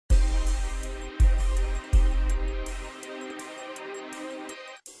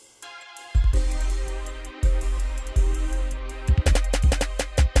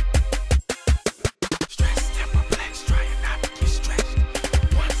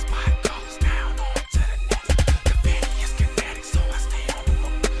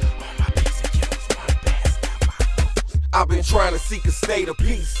trying to seek a state of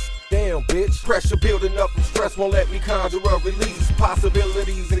peace. Damn, bitch. Pressure building up from stress won't let me conjure a release.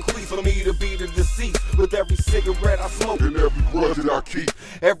 Possibilities increase for me to be the deceased. With every cigarette I smoke and every grudge that I keep,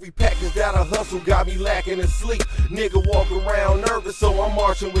 every package that I hustle got me lacking in sleep. Nigga walk around nervous, so I'm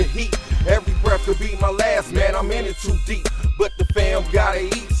marching with heat. Every breath could be my last, man, I'm in it too deep. But the fam gotta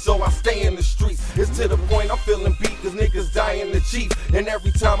eat, so I stay in the streets. It's to the point I'm feeling beat, cause niggas dying the chief. And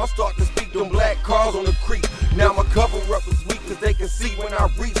every time I start to speak, them black cars on the creek. Now my cover up is weak, cause they can see when I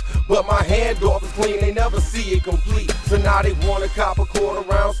reach. But my handoff is clean, they never see it complete. So now they wanna cop a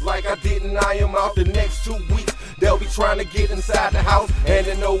quarter ounce like I didn't. I am out the next 2 weeks. They'll be trying to get inside the house, and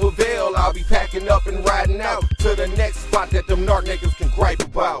in no avail, I'll be packing up and riding out to the next spot that them narc niggas can gripe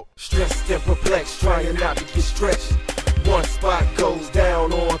about. Stressed and perplexed, trying not to get stretched. One spot goes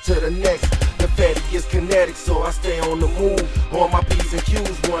down, on to the next. The fatty is kinetic, so I stay on the move. On my P's and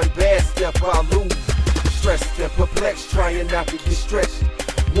Q's, one bad step I lose. Stressed and perplexed, trying not to get stretched.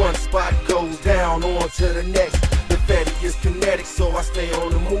 One spot goes down, on to the next. The fatty is kinetic, so I stay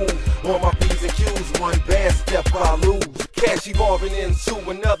on the move. On my P's and Q's, one bad step I lose. Cash evolving into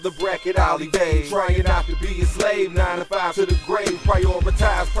another bracket I'll evade. Trying not to be a slave, 9 to 5 to the grave.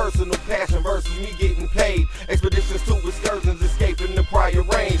 Prioritize personal passion versus me getting paid. Expeditions to excursions, escaping the prior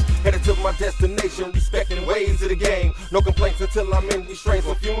range. Headed to my destination, respecting ways of the game. No complaints until I'm in restraints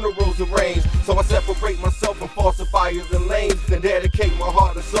or funerals arranged. So I separate myself from falsifiers and lames, and dedicate my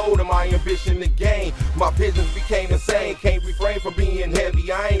heart and soul to my ambition to gain. My visions became insane, can't refrain from being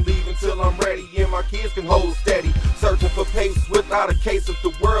heavy. I ain't leaving till I'm ready and my kids can hold steady. Searching for pace without a case if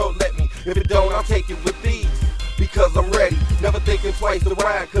the world let me. If it don't, I'll take it with these, because I'm ready. Never thinking twice to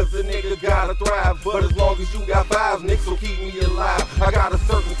ride, cause a nigga gotta thrive. But as long as you got fives, niggas will keep me alive. I got a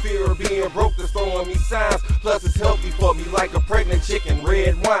certain fear of being broke that's throwing me signs. Plus it's healthy for me like a pregnant chicken,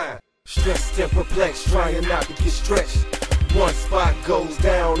 red wine. Stressed and perplexed, trying not to get stretched. One spot goes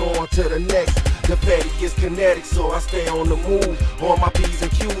down, on to the next. The fatty is kinetic, so I stay on the move. On my P's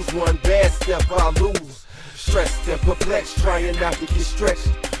and Q's, one bad step I lose. Stressed and perplexed, trying not to get stretched.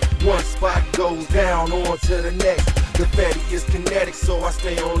 One spot goes down, on to the next. The fatty is kinetic, so I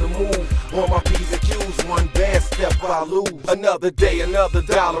stay on the move. On my P's and Q's, one bad step I lose. Another day, another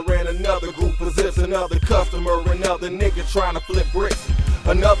dollar, and another group of zips. Another customer, another nigga trying to flip bricks.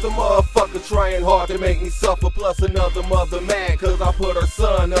 Another motherfucker trying hard to make me suffer. Plus another mother mad cause I put her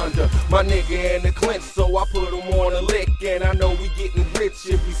son under. My nigga in the clinch, so I put him on a lick. And I know we getting rich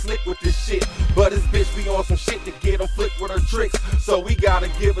if we slick with this shit. But his bitch be on some shit to get him flicked with her tricks. So we gotta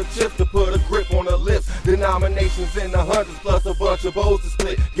give a tip to put a grip on her lips. Denominations in the hundreds plus a bunch of bows to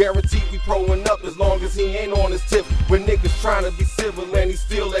split. Guaranteed we proing up as long as he ain't on his tip. When niggas trying to be civil and he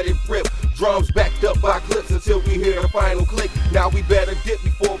still let it rip. Drums backed up by clips until we hear the final click. Now we better dip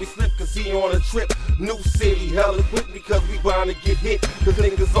before we slip cause he on a trip. New city, hella quick because we bound to get hit. Cause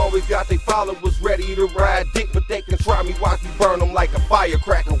niggas always got they followers ready to ride dick. But they can try me, watch me burn them like a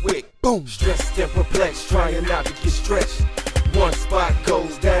firecracker wick. Boom! Stressed and perplexed, trying not to get stretched. One spot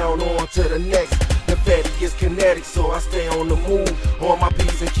goes down, on to the next. The fatty is kinetic, so I stay on the move. On my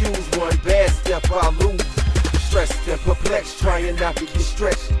P's and Q's, one bad step I lose. Stressed and perplexed, trying not to get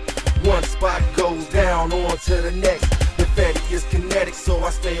stretched. One spot goes down, on to the next. The fatty is kinetic, so I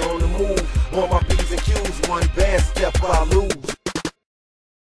stay on the move. On my P's and Q's, one bad step I lose.